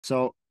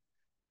So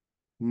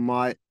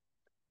my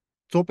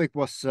topic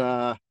was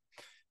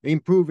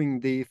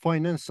improving the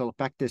financial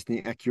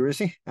backtesting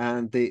accuracy,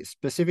 and the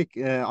specific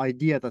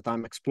idea that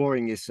I'm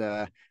exploring is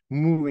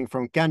moving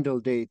from candle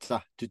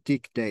data to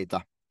tick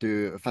data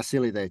to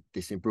facilitate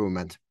this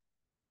improvement.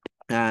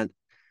 And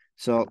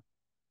so,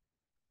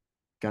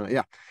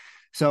 yeah.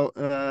 So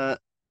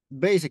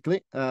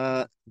basically,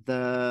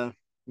 the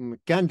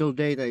candle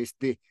data is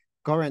the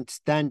current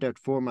standard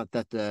format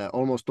that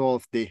almost all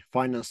of the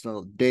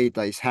financial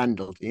data is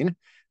handled in.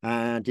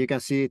 And you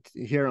can see it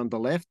here on the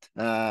left.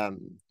 If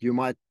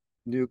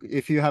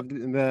you have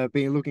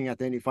been looking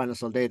at any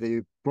financial data,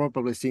 you've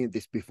probably seen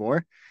this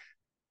before.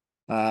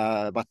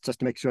 But just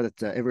to make sure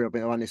that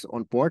everyone is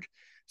on board.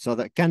 So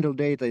the candle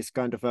data is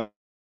kind of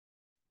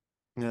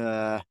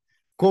a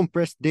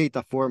compressed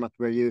data format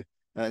where you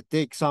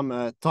take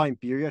some time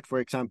period, for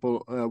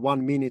example,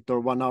 1 minute or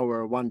 1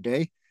 hour or 1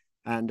 day,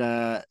 and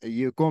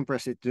you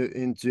compress it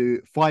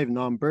into 5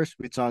 numbers,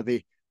 which are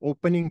the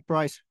opening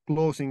price,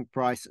 closing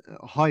price,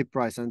 high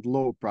price, and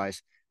low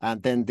price,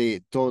 and then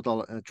the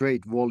total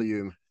trade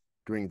volume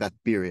during that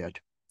period.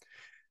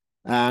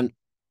 And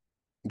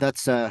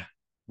that's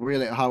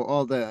really how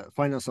all the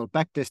financial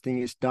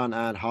backtesting is done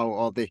and how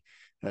all the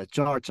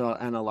charts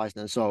are analyzed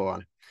and so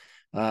on.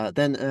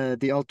 Then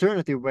the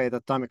alternative way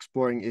that I'm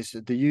exploring is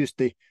to use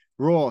the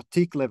raw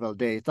tick level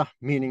data,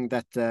 meaning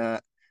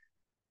that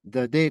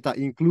the data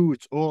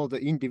includes all the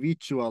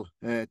individual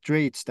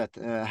trades that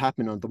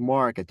happen on the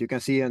market. You can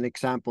see an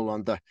example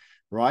on the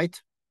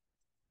right.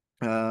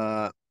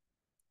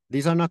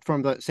 These are not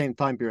from the same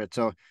time period,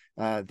 so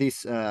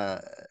this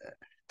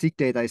tick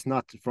data is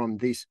not from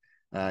this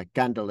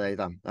candle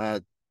data.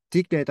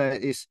 Tick data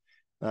is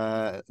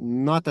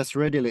not as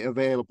readily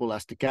available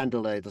as the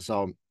candle data,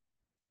 so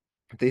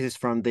this is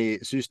from the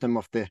system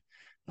of the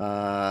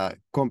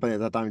company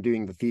that I'm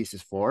doing the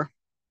thesis for.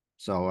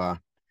 So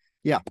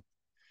yeah.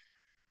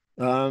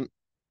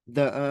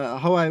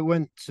 How I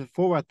went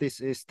forward this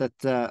is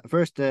that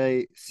first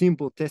a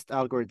simple test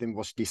algorithm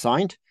was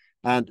designed,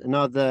 and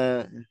now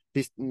the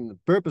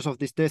purpose of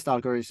this test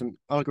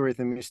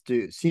algorithm is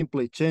to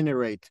simply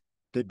generate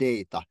the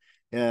data.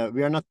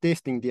 We are not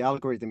testing the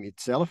algorithm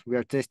itself, we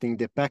are testing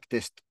the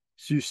backtest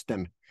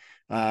system,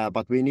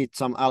 but we need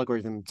some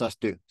algorithm just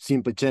to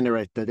simply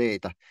generate the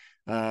data.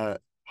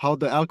 How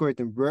the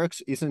algorithm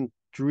works isn't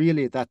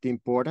really that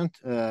important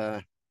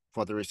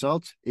for the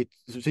results. It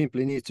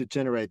simply needs to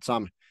generate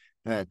some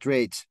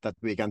traits that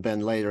we can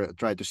then later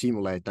try to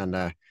simulate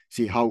and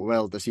see how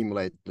well the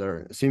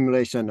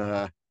simulation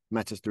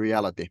matches the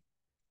reality.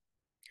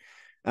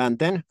 And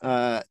then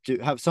to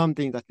have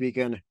something that we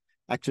can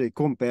actually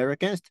compare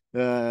against,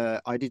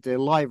 I did a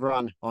live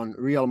run on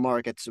real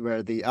markets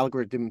where the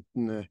algorithm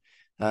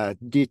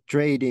did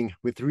trading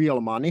with real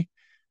money.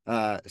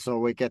 So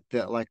we get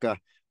like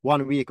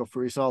 1 week of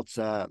results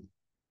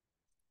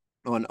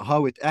on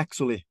how it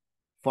actually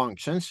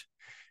functions.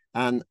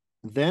 And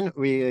then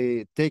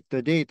we take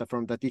the data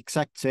from that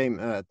exact same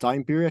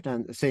time period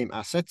and same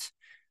assets.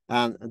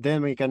 And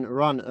then we can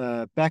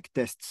run back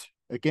tests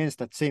against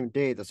that same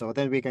data. So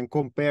then we can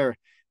compare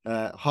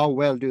how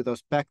well do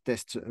those back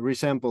tests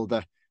resemble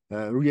the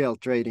real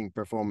trading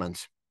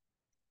performance.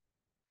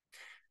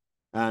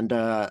 And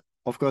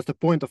of course, the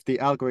point of the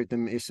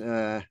algorithm is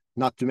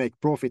not to make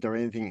profit or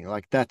anything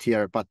like that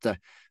here, but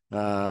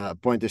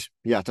point is,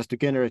 yeah, just to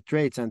generate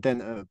trades. And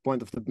then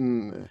point of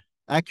the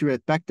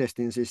accurate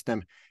backtesting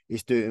system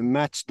is to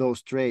match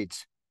those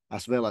trades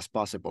as well as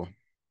possible.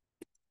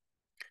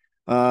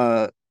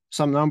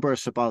 Some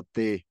numbers about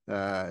the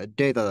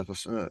data that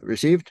was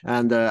received.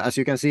 And as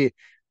you can see,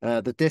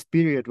 the test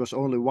period was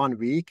only 1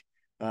 week,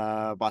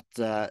 but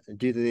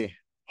due to the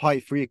high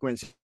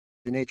frequency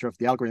nature of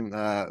the algorithm,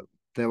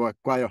 there were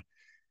quite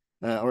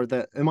or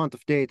the amount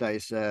of data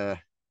is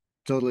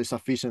totally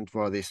sufficient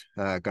for this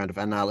kind of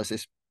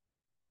analysis.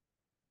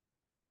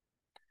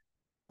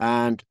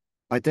 And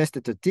I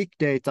tested the tick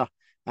data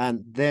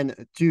and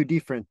then 2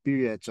 different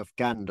periods of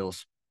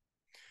candles,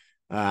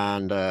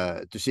 and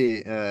to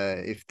see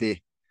if the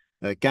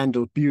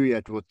candle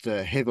period would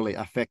heavily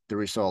affect the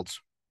results.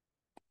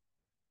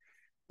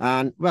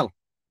 And well,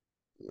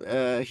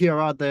 here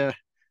are the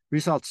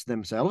results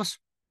themselves.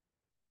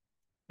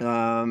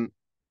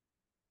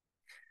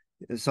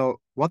 So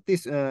what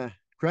these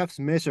graphs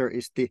measure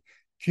is the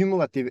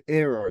cumulative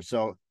error.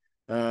 So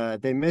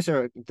they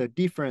measure the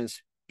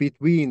difference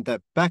between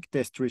the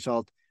backtest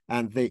result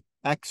and the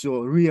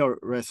actual real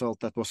result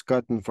that was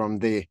gotten from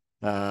the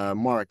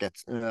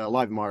markets,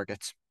 live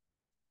markets.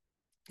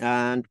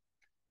 And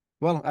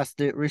well, as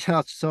the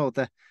results show,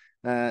 the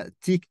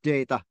tick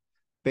data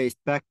based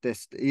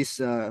backtest is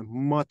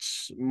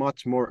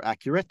much more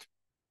accurate.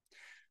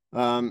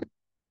 And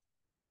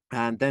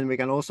then we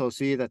can also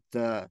see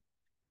that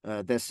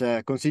there's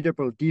a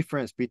considerable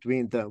difference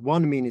between the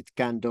 1 minute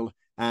candle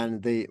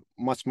and the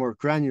much more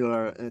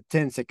granular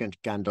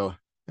 10-second candle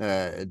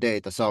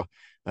data. So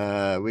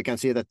we can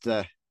see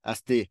that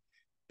as the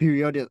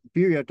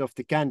period of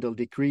the candle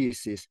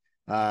decreases,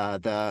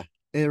 the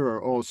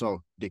error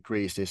also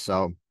decreases.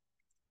 So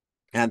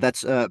And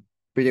that's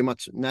pretty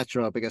much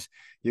natural because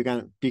you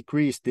can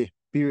decrease the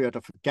period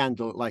of a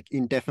candle like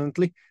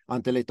indefinitely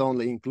until it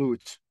only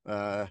includes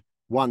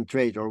one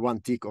trade or one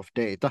tick of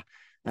data.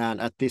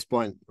 And at this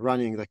point,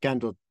 running the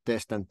candle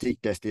test and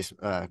tick test is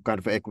kind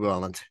of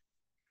equivalent.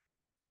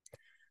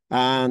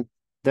 And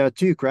there are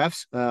two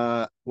graphs.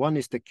 One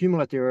is the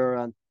cumulative error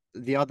and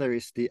the other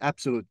is the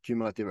absolute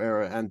cumulative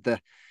error. And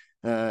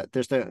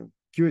there's the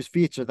curious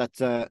feature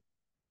that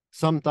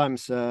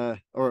sometimes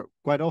or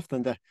quite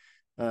often the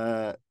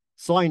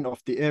sign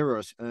of the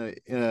errors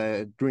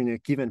during a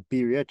given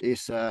period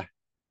is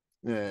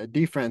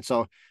different.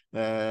 So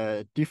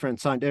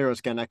different signed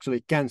errors can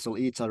actually cancel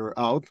each other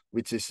out,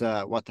 which is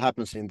what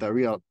happens in the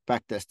real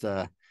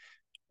backtest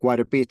quite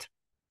a bit.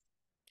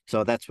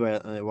 So that's why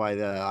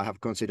I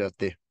have considered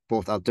the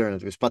both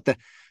alternatives. But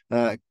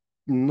the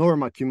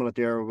normal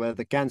cumulative error where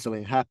the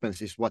canceling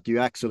happens is what you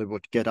actually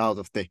would get out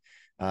of the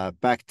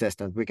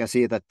backtest. And we can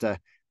see that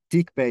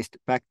tick-based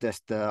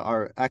backtests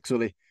are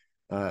actually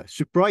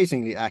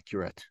surprisingly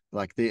accurate.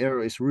 Like the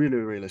error is really,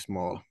 really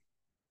small.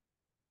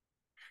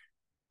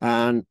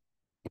 And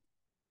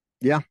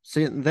yeah,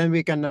 so then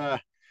we can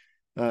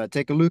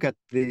take a look at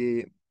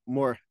the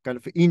more kind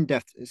of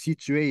in-depth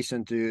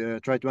situation to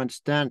try to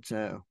understand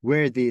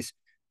where these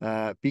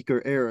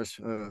bigger errors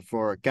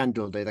for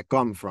candle data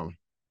come from.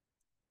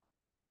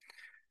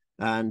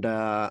 And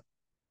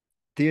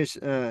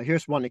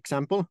here's one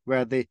example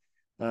where these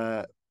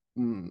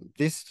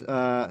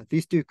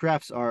two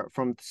graphs are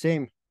from the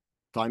same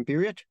time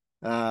period.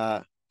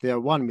 They are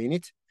 1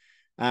 minute,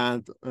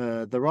 and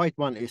the right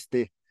one is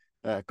the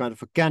kind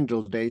of a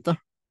candle data,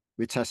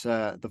 which has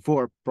the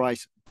 4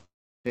 price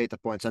data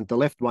points, and the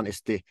left one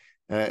is the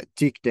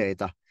tick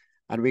data.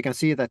 And we can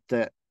see that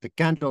the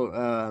candle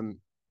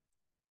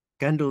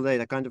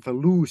data kind of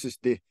loses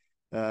the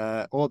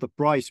all the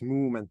price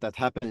movement that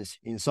happens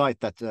inside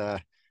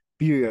that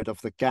period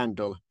of the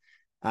candle.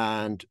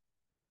 And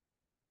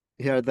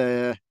here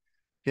the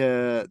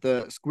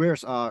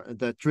squares are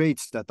the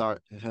trades that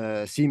are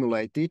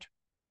simulated,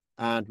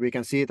 and we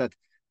can see that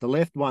the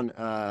left one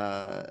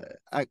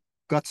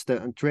cuts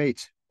the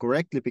trades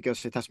correctly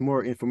because it has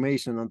more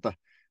information on the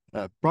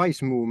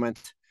price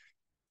movement,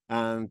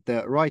 and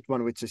the right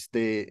one, which is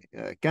the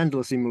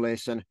candle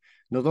simulation,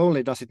 not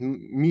only does it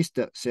miss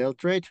the sell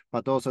trade,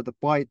 but also the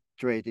buy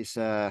trade is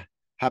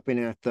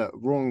happening at the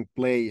wrong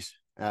place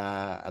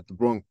at the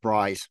wrong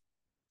price.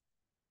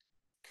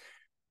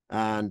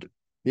 And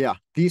yeah,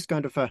 these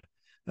kind of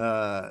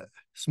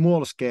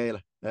small scale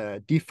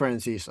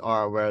differences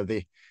are where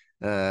the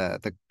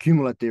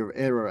cumulative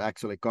error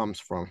actually comes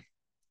from.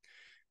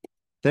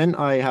 Then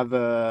I have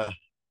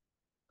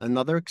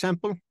another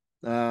example.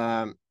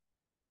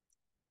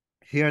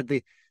 Here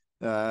the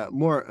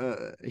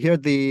here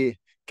the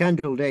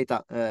candle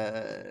data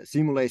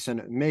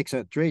simulation makes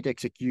a trade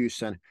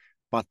execution,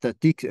 but the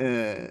tick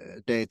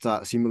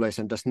data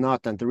simulation does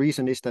not. And the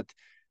reason is that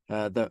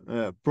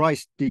the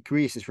price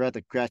decreases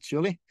rather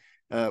gradually,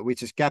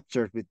 which is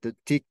captured with the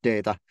tick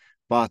data.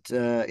 But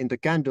in the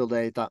candle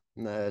data,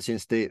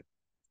 since it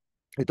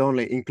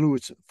only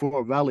includes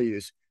 4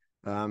 values,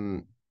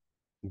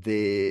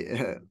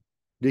 the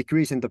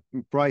decrease in the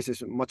price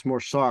is much more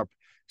sharp.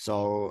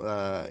 So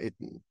it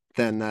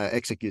then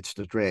executes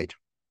the trade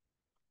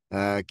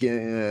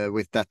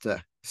with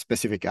that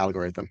specific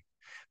algorithm.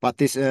 But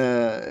this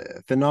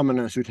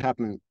phenomenon should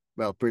happen,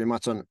 well, pretty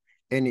much on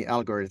any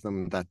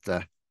algorithm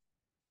that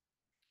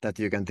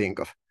you can think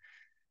of.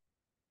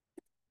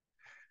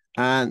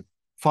 And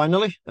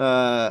finally,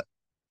 I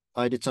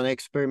did some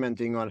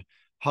experimenting on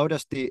how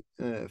does the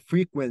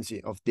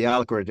frequency of the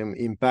algorithm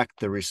impact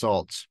the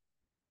results.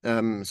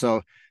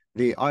 So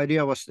the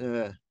idea was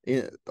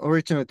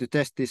originally to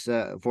test this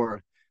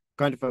for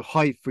kind of a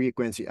high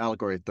frequency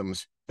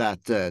algorithms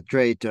that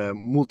trade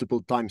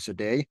multiple times a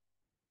day.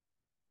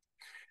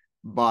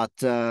 But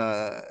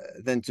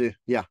then to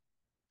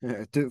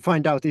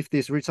find out if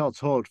these results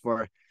hold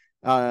for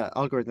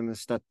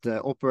algorithms that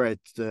operate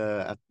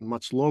at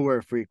much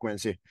lower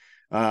frequency,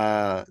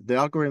 the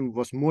algorithm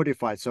was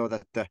modified so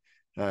that the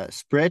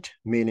spread,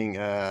 meaning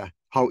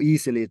how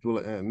easily it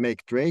will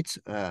make trades,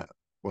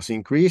 was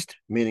increased,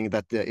 meaning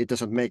that it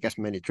doesn't make as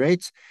many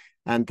trades.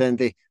 And then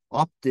the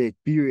update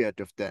period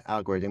of the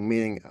algorithm,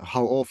 meaning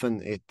how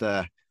often it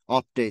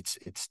updates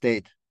its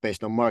state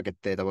based on market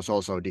data, was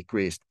also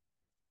decreased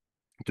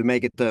to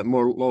make it a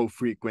more low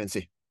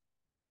frequency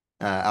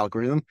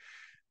algorithm.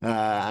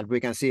 And we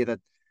can see that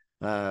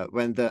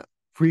when the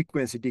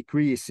frequency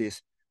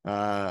decreases,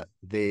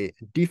 the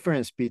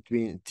difference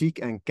between tick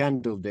and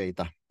candle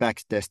data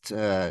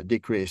backtest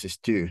decreases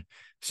too.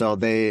 So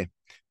the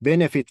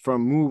benefit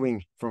from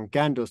moving from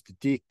candles to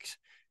ticks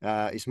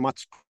is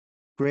much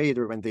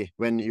greater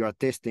when you are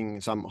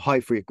testing some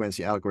high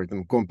frequency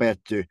algorithm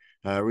compared to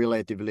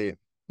relatively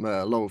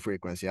low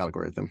frequency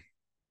algorithm.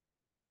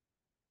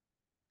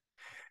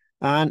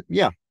 And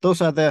yeah,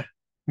 those are the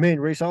main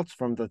results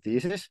from the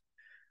thesis.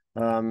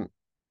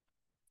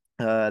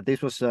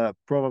 This was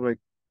probably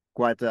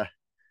quite a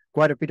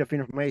bit of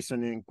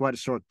information in quite a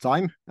short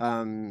time,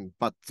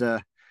 but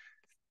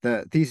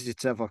the thesis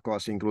itself, of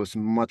course, includes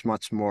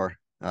much more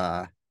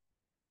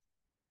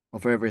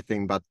of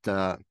everything. But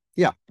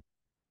yeah.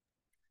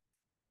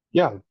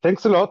 Yeah,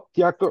 thanks a lot,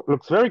 Jaakko.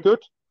 Looks very good.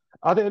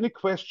 Are there any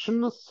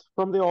questions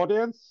from the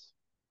audience?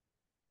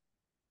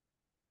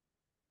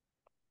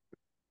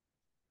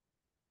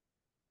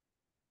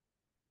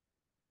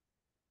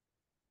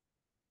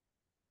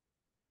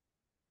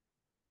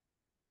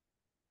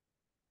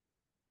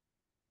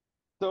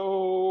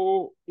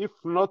 So if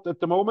not at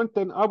the moment,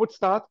 then I would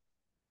start.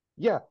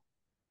 Yeah,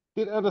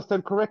 did I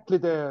understand correctly,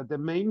 the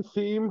main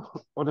theme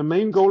or the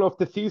main goal of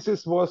the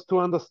thesis was to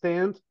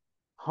understand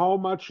how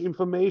much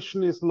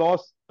information is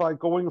lost by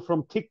going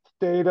from ticked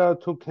data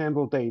to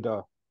candle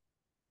data?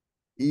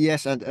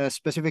 Yes, and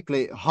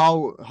specifically,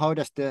 how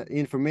does the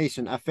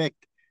information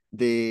affect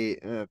the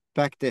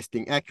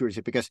backtesting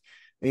accuracy? Because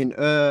in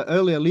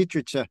earlier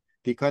literature,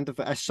 the kind of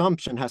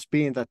assumption has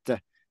been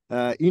that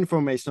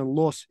information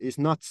loss is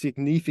not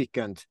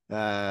significant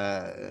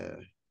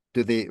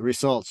to the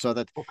results, so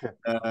that Okay.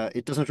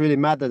 it doesn't really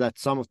matter that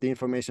some of the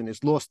information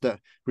is lost. The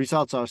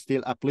results are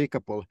still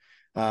applicable,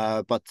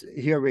 but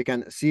here we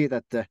can see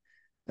that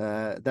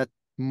that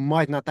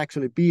might not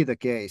actually be the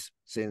case,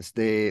 since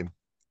the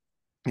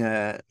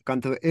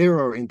kind of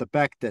error in the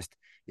backtest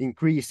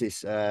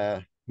increases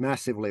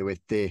massively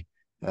with the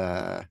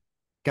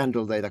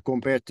candle data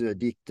compared to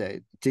the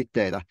tick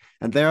data.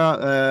 And there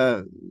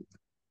are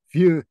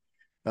few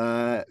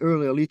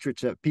earlier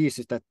literature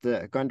pieces that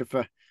kind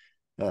of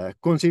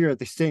consider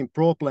the same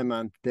problem,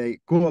 and they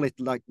call it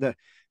like the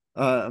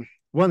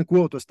one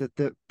quote was that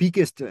the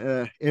biggest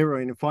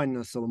error in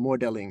financial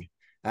modeling.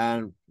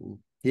 And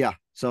yeah,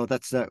 so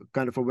that's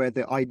kind of where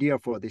the idea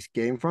for this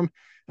came from.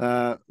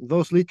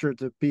 Those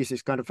literature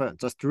pieces kind of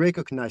just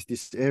recognize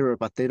this error,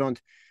 but they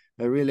don't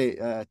really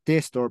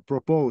test or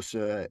propose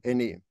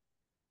any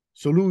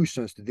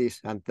solutions to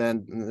this. And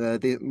then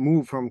the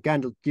move from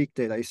candle tick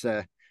data is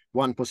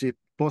one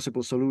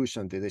possible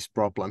solution to this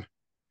problem.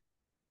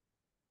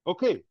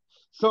 Okay,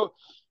 so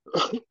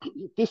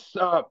this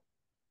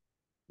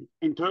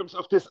in terms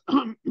of this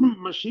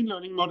machine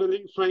learning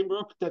modeling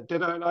framework that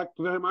I like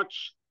very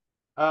much,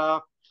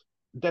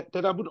 that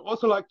I would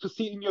also like to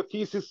see in your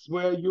thesis,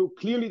 where you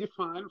clearly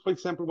define, for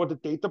example, what the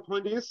data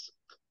point is.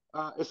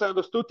 As I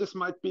understood, this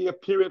might be a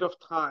period of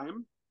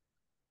time,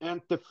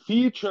 and the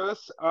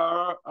features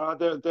are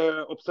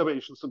the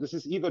observations. So this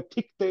is either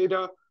tick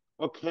data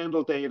or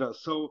candle data.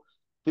 So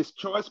this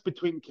choice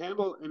between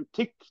candle and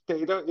tick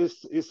data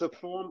is a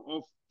form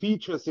of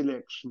feature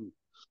selection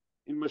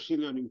in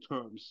machine learning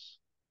terms,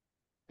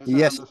 as I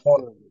Yes.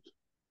 understood it.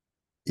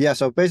 Yeah.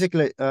 So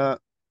basically,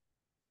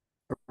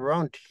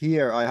 around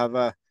here, I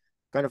have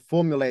kind of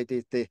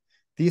formulated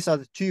these are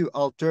the two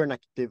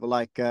alternative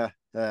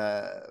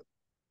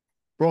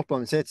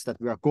problem sets that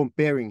we are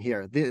comparing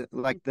here. There's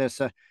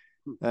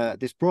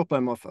this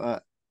problem of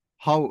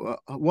how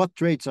what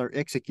trades are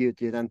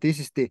executed, and this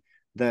is the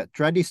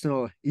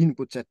traditional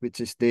input set,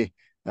 which is the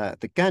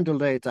candle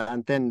data,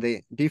 and then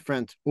the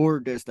different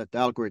orders that the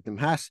algorithm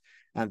has,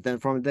 and then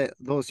from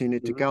those you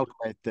need to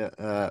calculate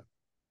the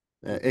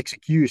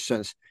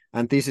executions,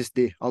 and this is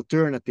the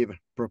alternative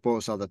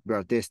proposal that we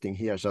are testing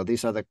here. So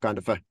these are the kind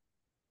of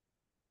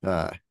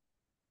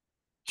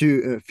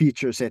two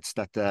feature sets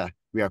that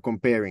we are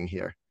comparing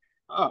here.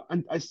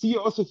 And I see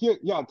also here,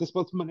 yeah, this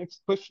was my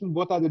next question.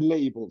 What are the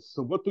labels?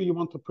 So what do you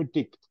want to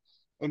predict?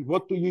 And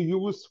what do you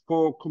use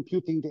for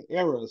computing the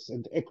errors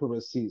and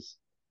accuracies?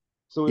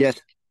 So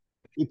Yes.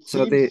 it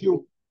So seems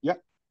you, yeah.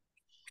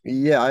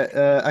 yeah,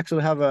 I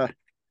actually have a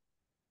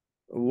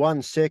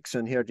one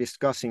section here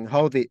discussing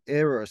how the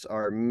errors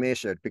are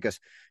measured, because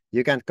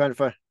you can kind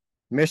of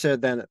measure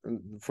them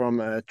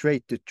from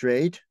trade to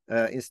trade.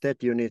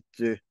 Instead, you need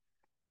to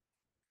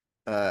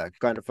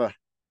kind of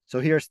so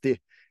here's the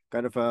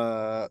kind of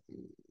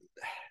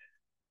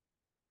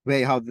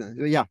way how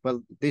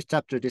this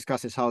chapter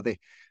discusses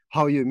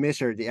how you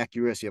measure the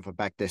accuracy of a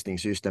backtesting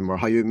system, or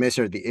how you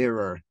measure the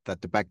error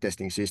that the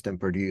backtesting system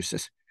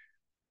produces.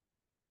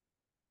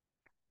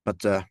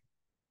 But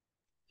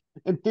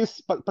And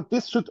but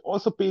this should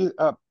also be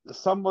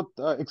somewhat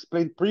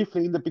explained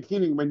briefly in the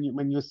beginning,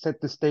 when you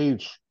set the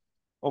stage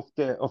of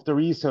the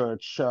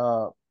research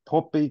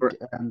topic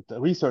and the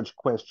research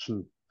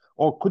question.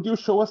 Or could you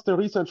show us the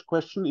research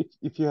question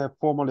if you have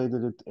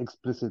formulated it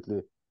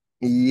explicitly?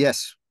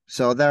 yes,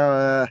 so there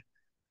are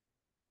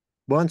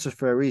bunch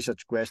of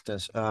research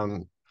questions.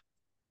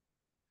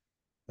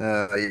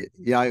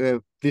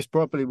 This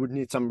probably would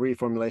need some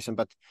reformulation,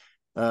 but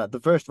the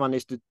first one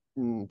is to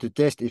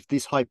test if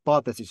this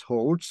hypothesis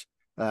holds.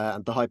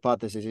 And the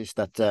hypothesis is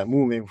that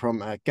moving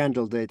from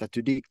candle data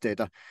to tick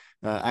data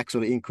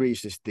actually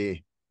increases the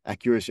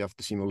accuracy of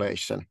the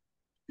simulation.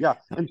 Yeah,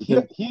 and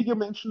here you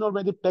mentioned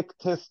already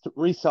backtest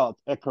result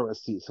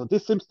accuracy. So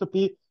this seems to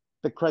be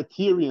the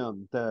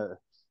criterion, the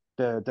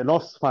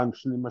loss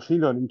function in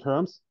machine learning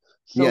terms.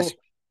 Yes. So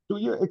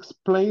do you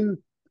explain?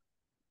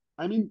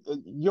 I mean,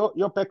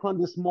 your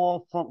background is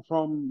more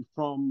from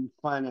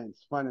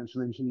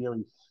financial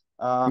engineering.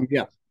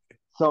 Yeah.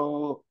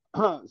 So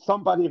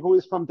somebody who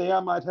is from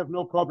there might have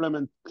no problem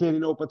and clearly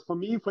know. But for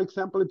me, for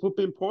example, it would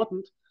be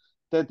important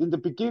that in the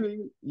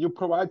beginning you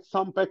provide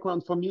some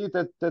background for me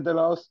that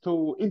allows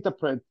to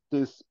interpret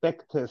this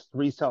backtest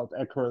result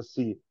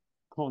accuracy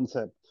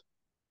concept.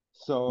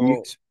 So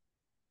Yes.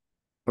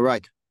 All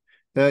right.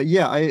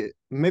 Yeah,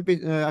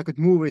 I could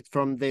move it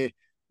from the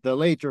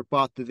later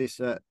part to this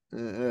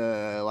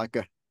like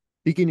a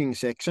beginning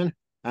section,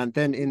 and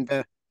then in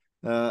the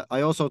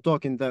I also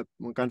talk in the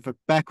kind of a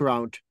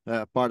background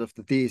part of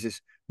the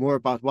thesis more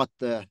about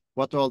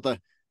what all the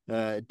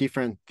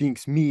different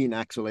things mean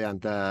actually,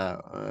 and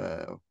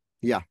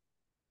yeah.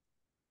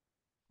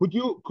 could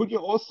you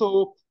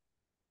also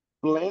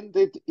blend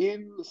it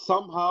in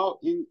somehow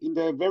in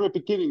the very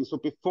beginning, so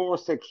before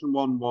section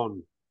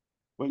 1.1,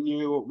 when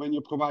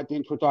you provide the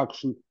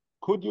introduction,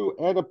 could you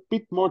add a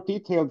bit more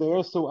detail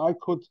there so I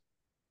could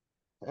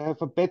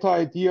have a better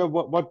idea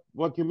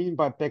what you mean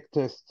by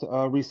backtest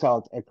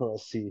result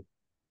accuracy?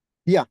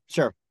 Yeah,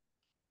 sure.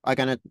 I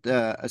can add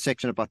a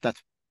section about that.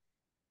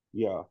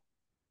 Yeah.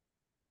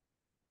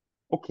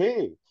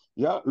 Okay.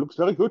 Yeah, looks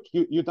very good.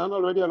 You done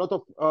already a lot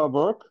of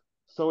work,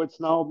 so it's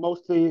now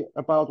mostly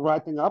about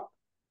wrapping up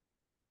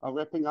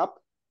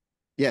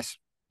Yes.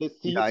 the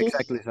Yeah, thesis.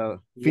 exactly.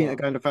 So Yeah.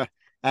 kind of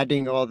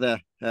adding all the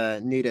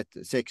needed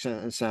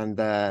sections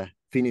and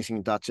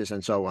finishing touches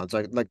and so on.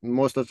 So like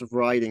most of the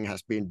writing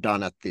has been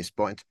done at this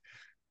point.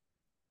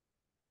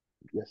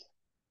 Yes.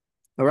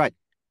 All right.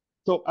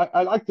 So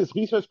I like these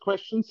research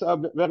questions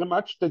very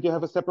much that you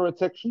have a separate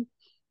section.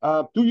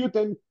 Do you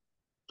then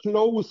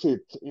close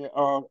it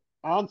or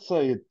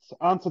answer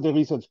the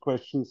research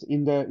questions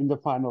in the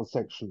final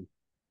section?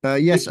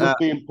 Yes. This would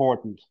be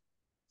important.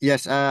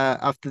 Yes.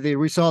 After the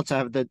results, I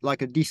have the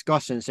like a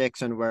discussion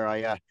section where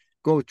I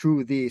go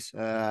through these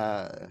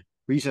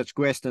research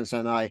questions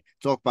and I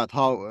talk about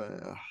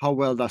how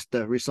well does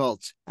the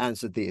results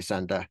answer these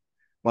and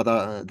what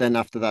are then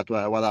after that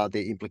what are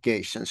the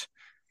implications.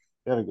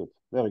 Very good.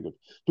 Very good.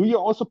 Do you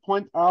also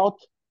point out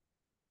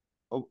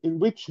in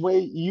which way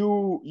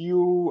you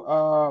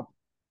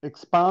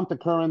expand the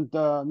current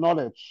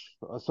knowledge?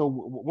 So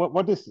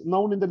what is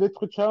known in the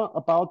literature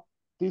about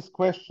these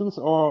questions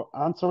or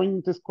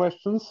answering these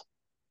questions,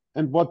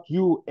 and what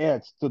you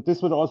add? So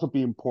this would also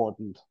be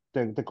important.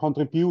 The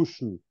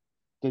contribution,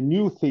 the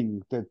new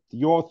thing that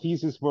your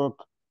thesis work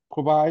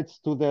provides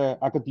to the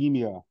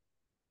academia.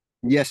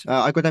 Yes,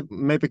 I could have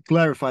maybe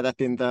clarify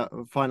that in the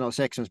final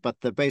sections, but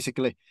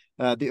basically,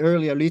 the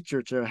earlier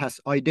literature has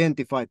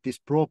identified this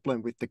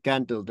problem with the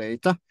candle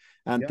data,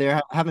 and Yeah.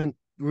 there haven't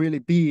really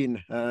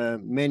been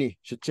many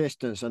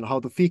suggestions on how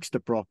to fix the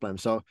problem.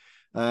 So,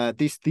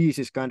 this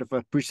thesis kind of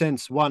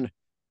presents one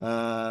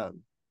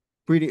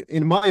pretty,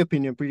 in my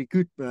opinion, pretty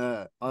good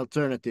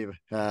alternative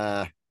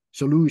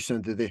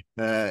solution to the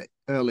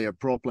earlier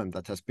problem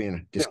that has been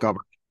Yeah.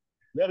 discovered.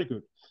 Very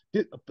good.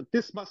 But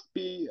this must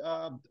be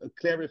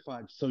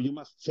clarified. So you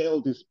must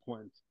sell this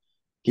point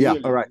Yeah, all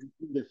clearly right.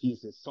 in the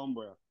thesis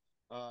somewhere.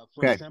 For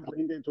Okay. example,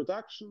 in the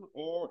introduction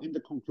or in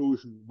the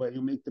conclusion where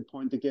you make the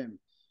point again.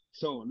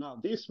 So now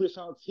these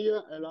results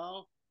here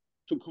allow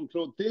to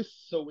conclude this.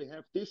 So we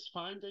have this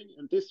finding,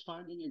 and this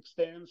finding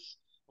extends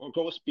or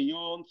goes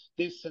beyond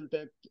this and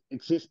that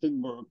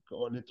existing work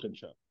or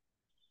literature.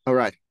 All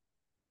right.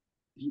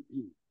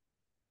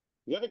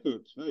 Very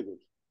good, very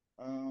good.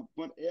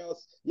 What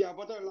else? Yeah,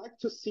 what I like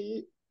to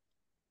see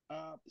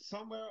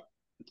somewhere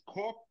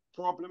core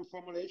problem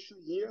formulation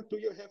here. Do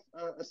you have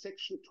a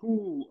section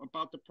 2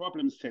 about the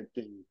problem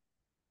setting?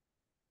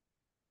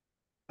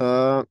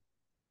 Uh,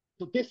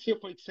 So this here,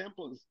 for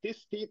example, is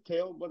this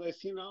detail, what I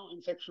see now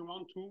in section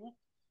 1, 2,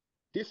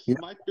 this yeah.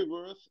 might be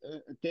worth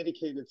a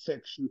dedicated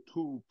section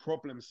 2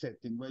 problem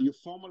setting where you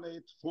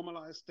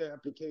formalize the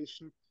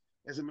application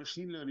as a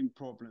machine learning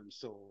problem.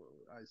 So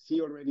I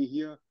see already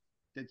here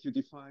that you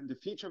define the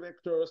feature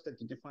vectors, that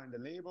you define the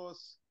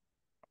labels,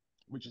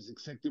 which is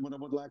exactly what I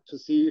would like to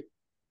see.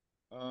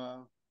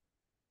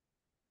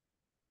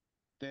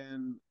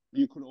 Then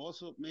you could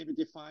also maybe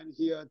define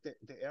here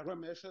the error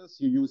measures.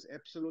 You use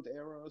absolute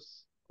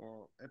errors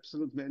or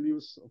absolute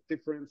values of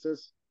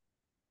differences.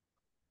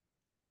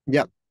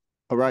 Yeah.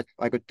 All right.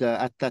 I could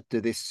add that to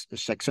this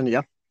section.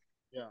 Yeah.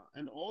 Yeah,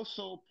 and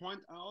also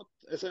point out,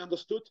 as I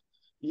understood,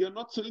 you're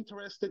not so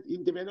interested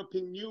in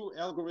developing new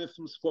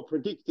algorithms for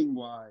predicting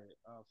y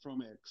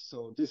from x.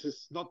 So this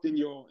is not in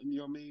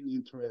your main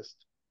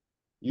interest.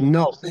 You're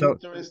No. mostly So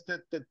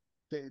interested that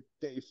the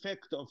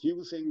effect of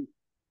using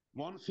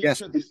one yes.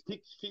 feature,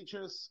 distinct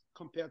features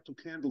compared to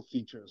candle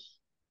features.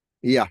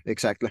 Yeah.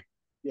 Exactly.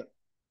 Yeah,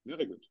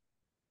 very good.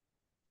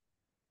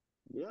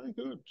 Very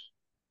good.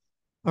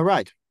 All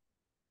right.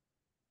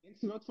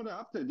 Thanks a lot for the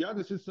update. Yeah,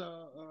 this is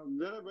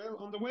very well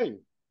on the way.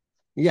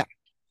 Yeah.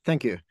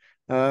 Thank you.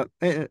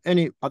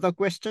 Any other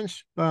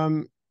questions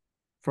from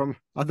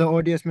other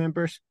audience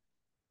members?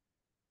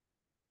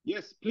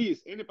 Yes,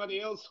 please.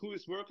 Anybody else who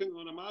is working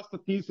on a master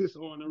thesis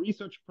or on a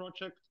research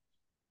project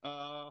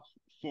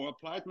for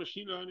applied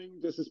machine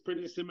learning, this is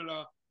pretty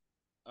similar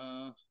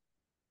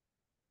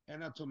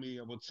anatomy,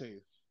 I would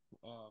say.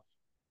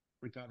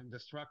 regarding the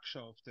structure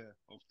of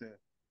the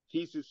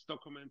thesis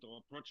document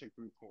or project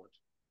report?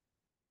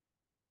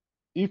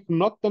 If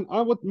not, then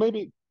I would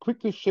maybe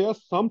quickly share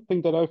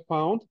something that I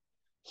found.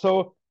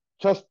 So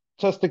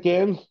just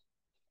again,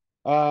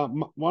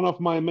 one of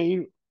my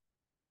main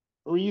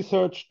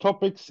research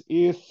topics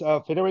is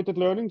federated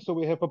learning. So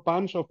we have a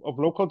bunch of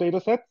local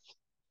data sets.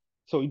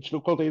 So each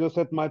local data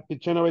set might be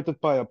generated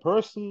by a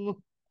person,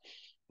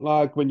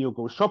 like when you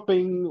go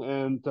shopping,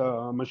 and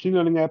a machine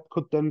learning app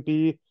could then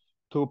be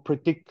to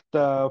predict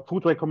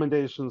food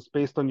recommendations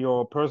based on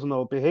your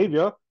personal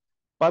behavior.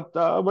 But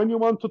when you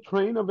want to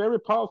train a very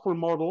powerful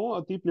model,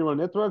 a deep neural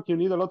network, you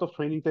need a lot of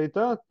training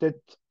data. That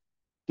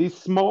these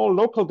small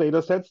local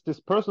data sets, this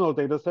personal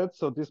data set,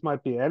 so this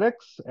might be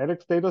Alex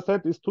data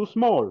set, is too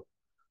small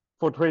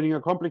for training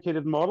a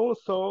complicated model.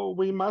 So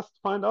we must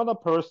find other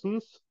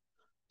persons,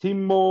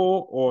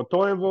 Timo or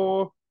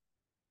Toivo,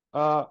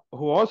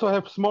 who also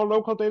have small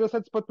local data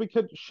sets, but we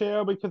could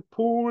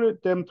pool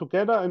them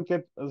together and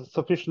get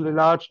sufficiently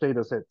large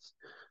data sets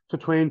to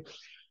train,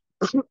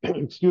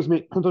 excuse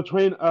me, to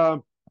train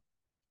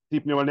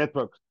deep neural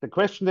network. The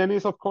question then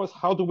is, of course,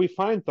 how do we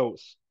find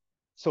those?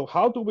 So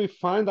how do we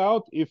find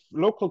out if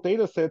local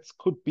data sets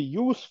could be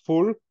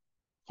useful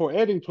for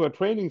adding to a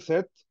training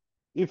set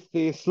if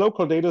these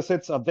local data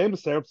sets are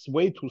themselves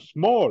way too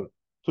small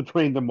to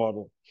train the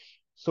model?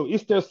 So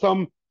is there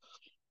some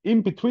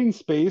in-between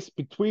space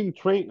between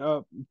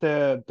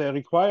the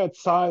required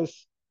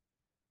size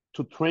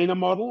to train a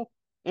model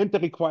and the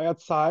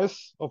required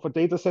size of a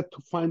data set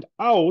to find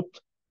out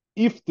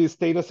if this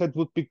data set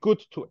would be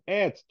good to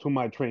add to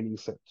my training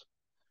set?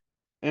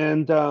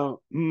 And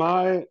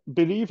my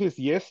belief is,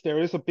 yes, there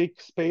is a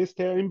big space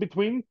there in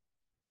between,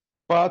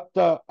 but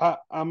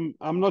I'm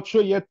not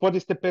sure yet what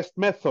is the best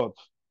method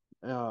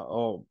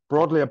or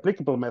broadly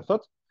applicable method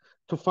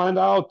to find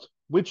out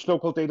which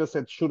local data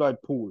set should I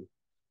pool.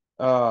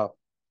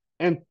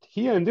 And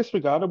here in this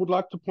regard, I would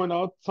like to point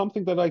out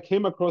something that I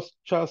came across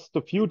just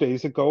a few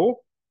days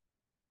ago,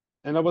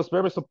 and I was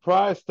very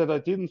surprised that I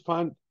didn't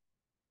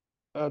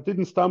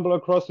stumble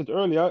across it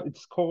earlier.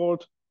 It's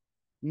called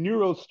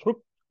neural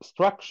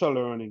structure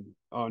learning,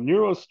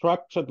 neural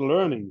structured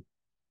learning.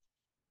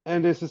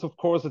 And this is, of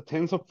course, a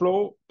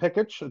TensorFlow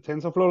package, a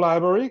TensorFlow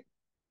library.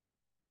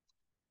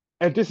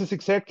 And this is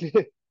exactly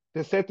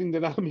the setting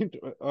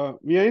that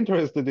we are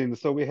interested in.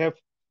 So we have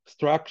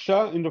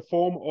structure in the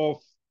form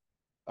of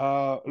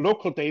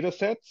local data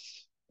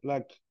sets,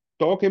 like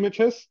dog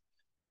images.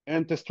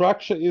 And the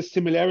structure is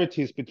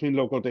similarities between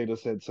local data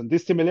sets. And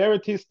these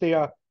similarities, they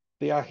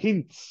are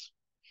hints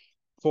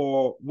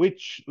for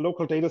which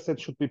local data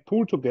set should be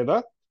pooled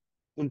together.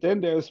 And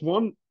then there is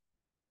one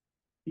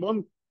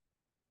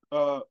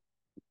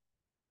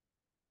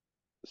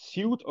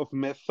suite of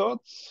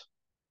methods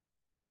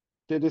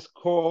that is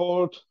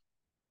called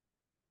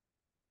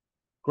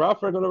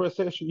graph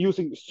regularization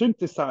using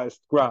synthesized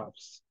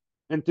graphs.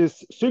 And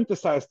this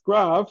synthesized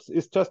graphs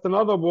is just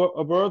another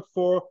word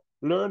for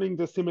learning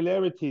the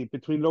similarity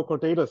between local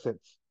data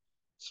sets.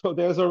 So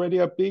there's already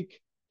a big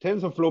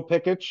TensorFlow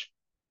package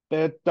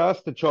that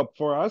does the job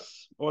for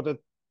us, or that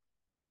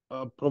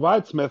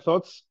provides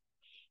methods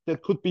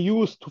that could be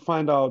used to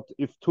find out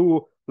if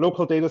two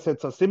local data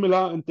sets are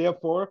similar and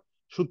therefore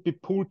should be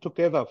pooled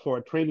together for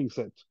a training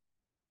set.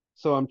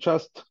 So I'm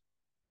just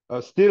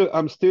I'm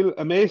still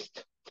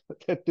amazed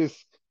that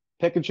this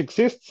package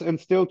exists, and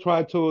still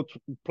try to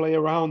play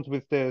around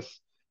with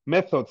these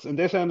methods. And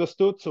as I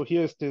understood, so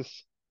here's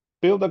this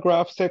builder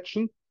graph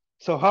section.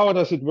 So how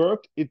does it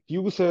work? It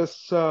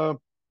uses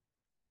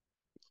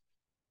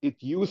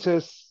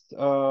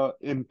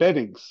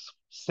embeddings,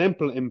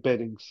 sample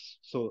embeddings.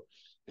 So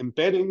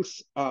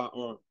embeddings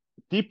or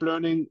deep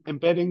learning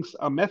embeddings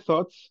are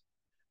methods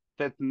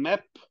that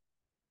map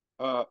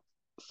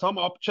some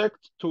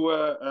object to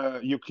a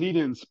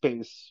Euclidean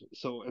space.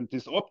 So, and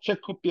this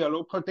object could be a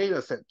local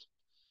data set.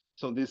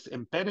 So these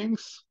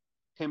embeddings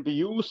can be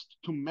used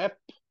to map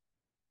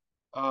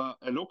a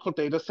local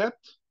data set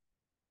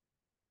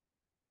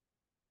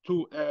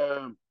to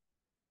a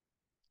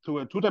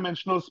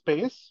two-dimensional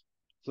space.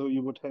 So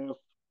you would have,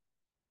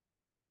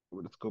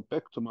 let's go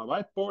back to my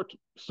whiteboard.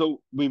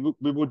 So we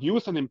would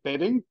use an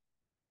embedding,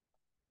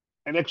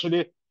 and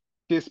actually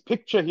this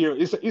picture here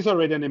is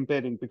already an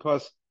embedding,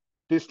 because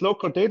this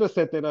local data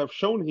set that I've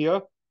shown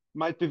here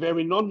might be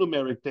very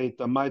non-numeric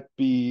data, might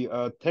be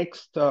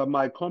text,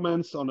 my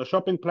comments on a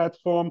shopping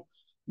platform,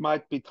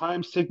 might be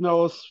time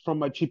signals from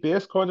my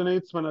GPS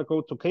coordinates when I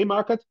go to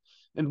Kmarket.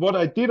 And what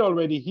I did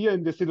already here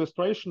in this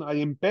illustration, I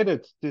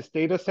embedded this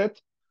data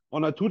set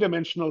on a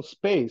two-dimensional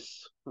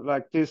space,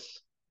 like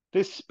this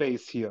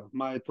space here,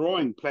 my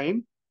drawing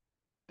plane.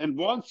 And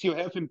once you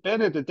have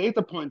embedded a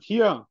data point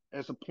here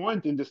as a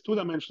point in this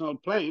two-dimensional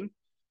plane,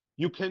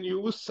 you can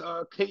use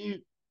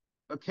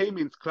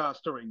k-means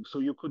clustering. So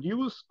you could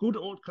use good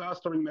old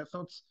clustering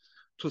methods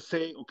to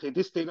say, okay,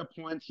 this data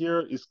point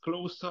here is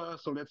closer,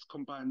 so let's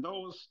combine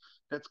those,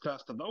 let's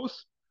cluster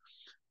those.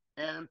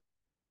 And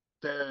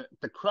the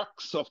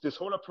crux of this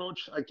whole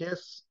approach, I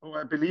guess, or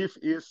I believe,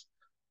 is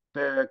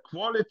the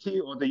quality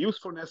or the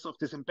usefulness of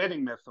this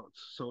embedding methods.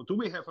 So do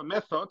we have a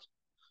method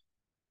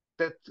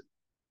that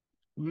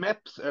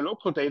maps a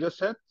local data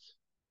set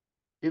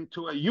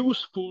into a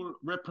useful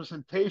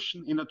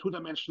representation in a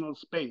two-dimensional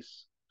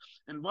space?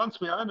 And once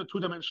we are in a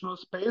two-dimensional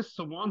space,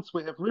 so once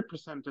we have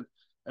represented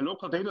a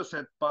local data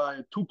set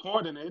by 2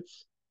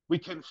 coordinates, we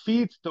can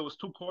feed those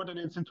 2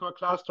 coordinates into a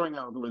clustering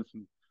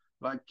algorithm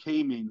like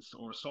k-means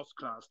or soft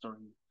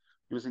clustering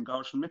using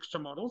Gaussian mixture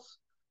models.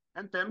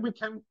 And then we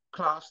can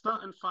cluster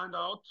and find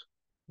out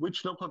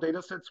which local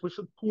data sets we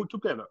should pool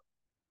together.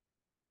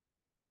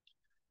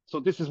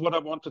 So this is what I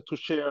wanted to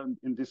share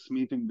in this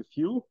meeting with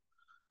you.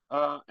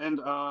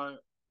 And I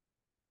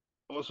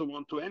also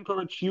want to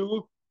encourage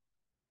you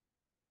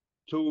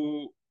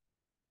to,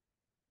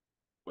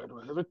 where do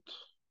I have it?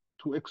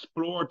 To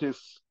explore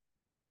this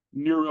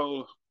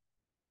neural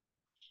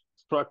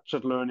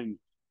structured learning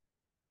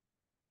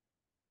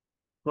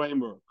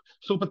framework.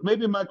 So, but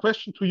maybe my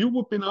question to you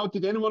would be now,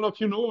 did anyone of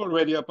you know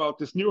already about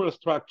this neural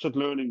structured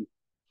learning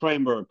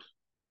framework?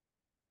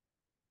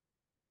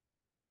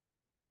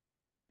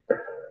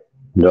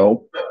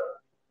 Nope.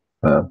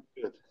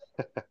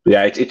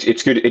 Yeah,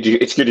 it's good.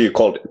 It's good you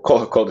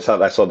called this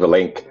out. I saw the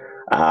link.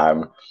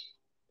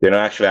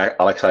 Actually,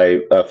 Alex,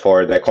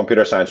 for the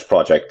computer science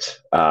project,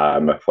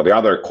 for the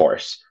other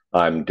course,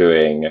 I'm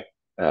doing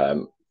a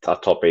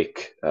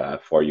topic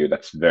for you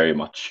that's very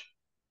much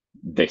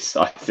this,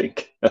 I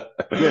think.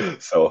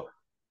 Yes. So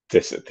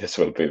this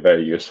will be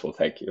very useful.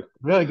 Thank you.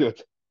 Very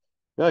good.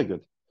 Very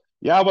good.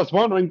 Yeah, I was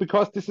wondering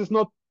because this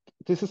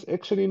is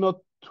actually not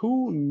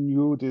too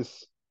new.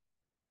 This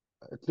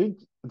I think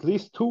at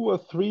least 2 or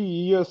 3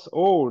 years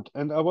old,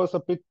 and I was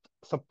a bit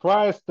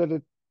surprised that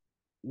it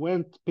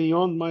went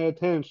beyond my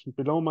attention,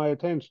 below my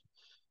attention.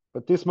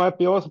 But this might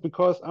be also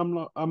because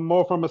I'm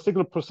more from a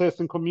signal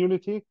processing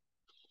community,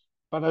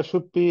 but I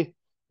should be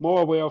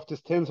more aware of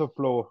this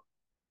TensorFlow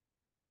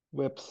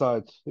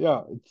website.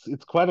 Yeah,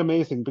 it's quite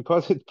amazing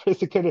because it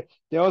basically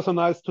there are also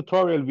nice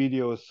tutorial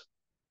videos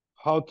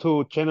how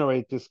to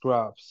generate these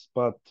graphs.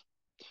 But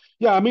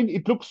yeah, I mean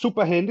it looks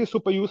super handy,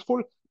 super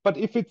useful. But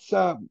if it's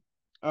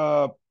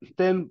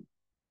then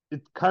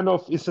it kind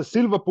of is a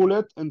silver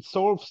bullet and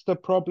solves the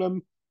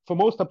problem for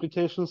most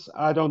applications.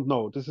 I don't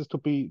know. This is to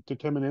be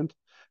determined.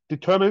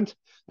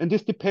 And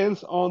this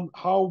depends on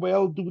how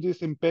well do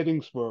these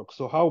embeddings work.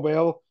 So how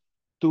well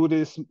do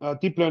these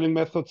deep learning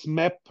methods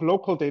map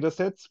local data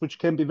sets, which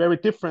can be very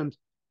different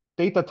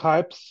data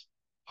types?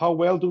 How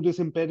well do these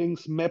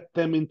embeddings map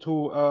them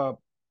into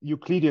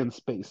Euclidean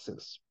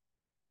spaces?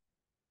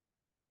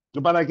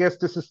 But I guess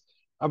this is,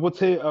 I would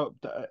say,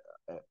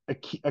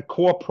 a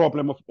core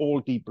problem of all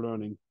deep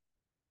learning.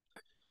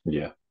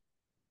 Yeah.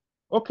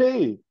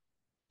 Okay.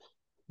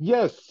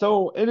 Yes.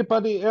 So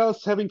anybody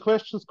else having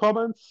questions,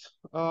 comments,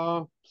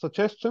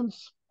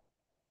 suggestions?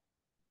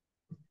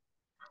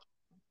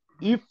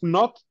 If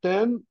not,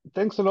 then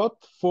thanks a lot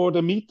for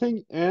the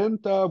meeting and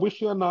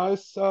wish you a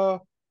nice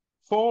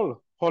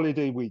fall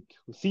holiday week.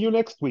 See you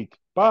next week.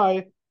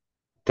 Bye.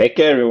 Take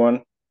care,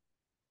 everyone.